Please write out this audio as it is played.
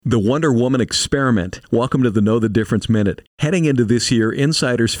The Wonder Woman Experiment. Welcome to the Know the Difference Minute. Heading into this year,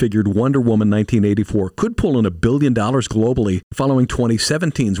 insiders figured Wonder Woman 1984 could pull in $1 billion globally following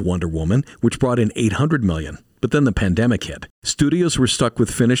 2017's Wonder Woman, which brought in $800 million. But then the pandemic hit. Studios were stuck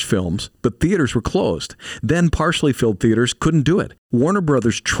with finished films, but theaters were closed. Then partially filled theaters couldn't do it. Warner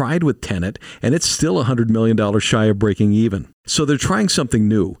Brothers tried with Tenet, and it's still $100 million shy of breaking even. So they're trying something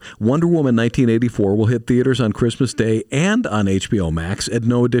new. Wonder Woman 1984 will hit theaters on Christmas Day and on HBO Max at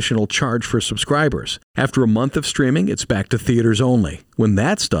no additional charge for subscribers. After a month of streaming, it's back to theaters only. When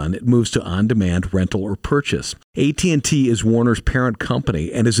that's done, it moves to on-demand rental or purchase. AT&T is Warner's parent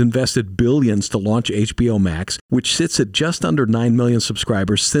company and has invested billions to launch HBO Max, which sits at just under 9 million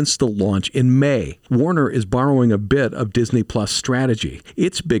subscribers since the launch in May. Warner is borrowing a bit of Disney Plus strategy.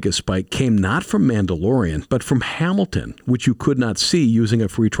 Its biggest spike came not from Mandalorian, but from Hamilton, which you could not see using a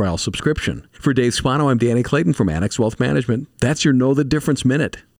free trial subscription. For Dave Spano, I'm Danny Clayton from Annex Wealth Management. That's your Know the Difference Minute.